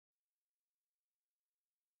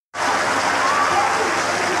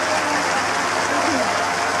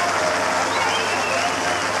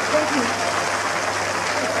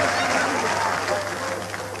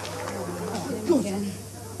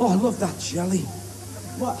love that, Shirley.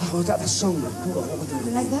 What? Oh, that the song.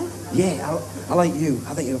 You like that? Yeah, I like you.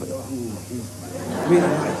 I think you're really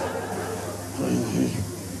nice.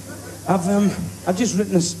 I've just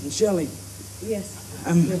written a Shirley. Yes.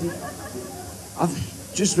 I've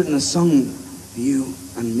just written a song for you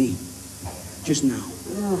and me. Just now.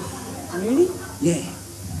 Oh, really? Yeah.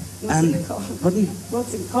 What's it called? Pardon?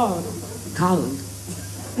 What's it called? Called.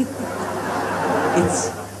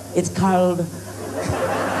 It's called.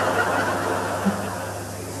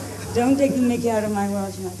 Don't take the mickey out of my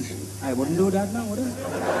Welsh accent. I wouldn't do that now, would I?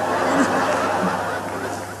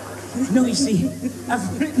 No, you see,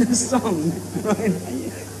 I've written a song, right?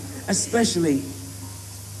 Especially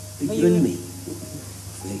for you and me.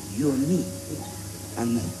 For you and me.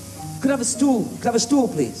 And could I have a stool? Could I have a stool,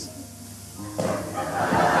 please?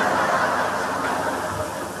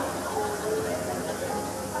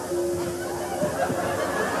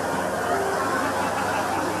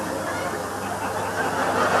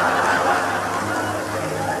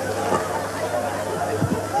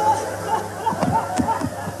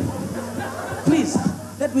 Please,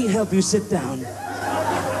 let me help you sit down.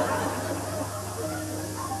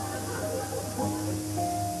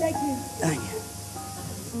 Thank you. Thank you.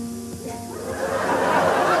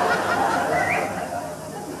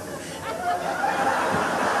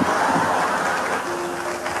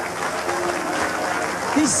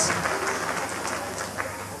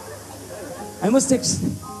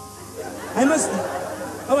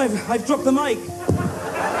 Oh, I've dropped the mic.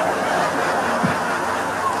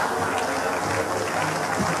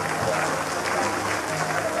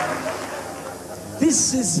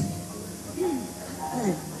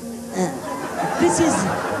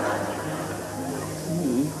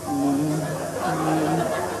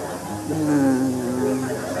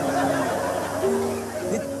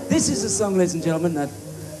 This is a song, ladies and gentlemen, that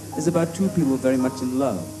is about two people very much in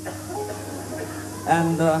love.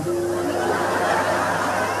 And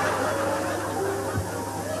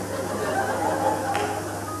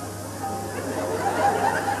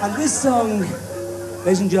this song,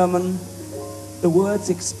 ladies and gentlemen, the words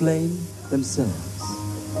explain themselves.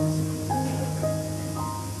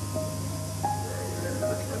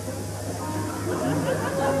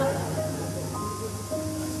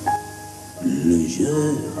 Le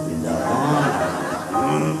jeu de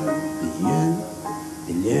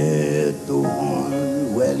le torrent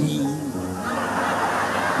wali,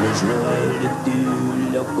 le jeu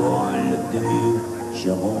le col de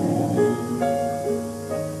Charon.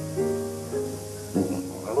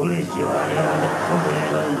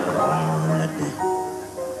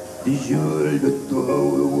 Le jeu de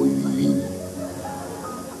torrent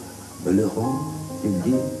le rond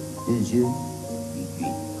des yeux.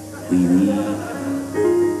 Oui, oui.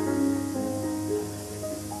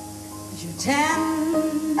 Je t'aime,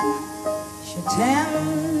 je t'aime,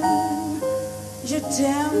 je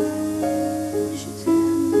t'aime, je t'aime,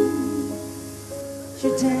 je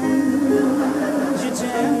t'aime, je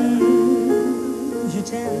t'aime, je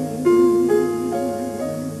t'aime,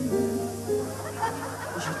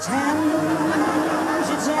 je t'aime,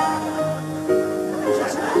 je t'aime, je t'aime,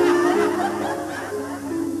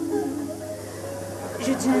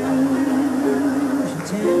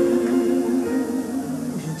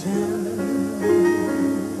 je t'aime.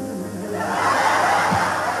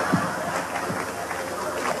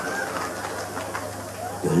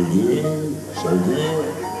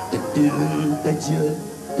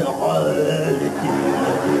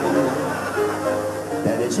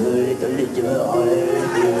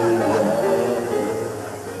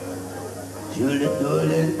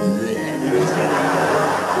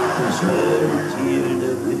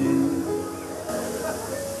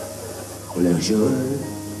 Le jour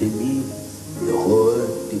de nuit, le rôle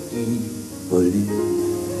de qui volé.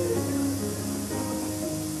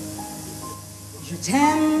 Je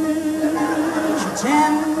t'aime, je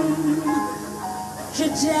t'aime, je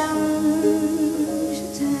t'aime, je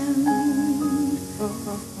t'aime,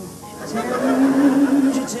 je t'aime,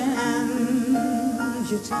 je t'aime,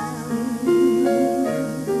 je t'aime,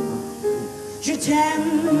 je t'aime,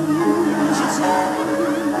 je t'aime,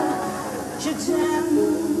 je t'aime.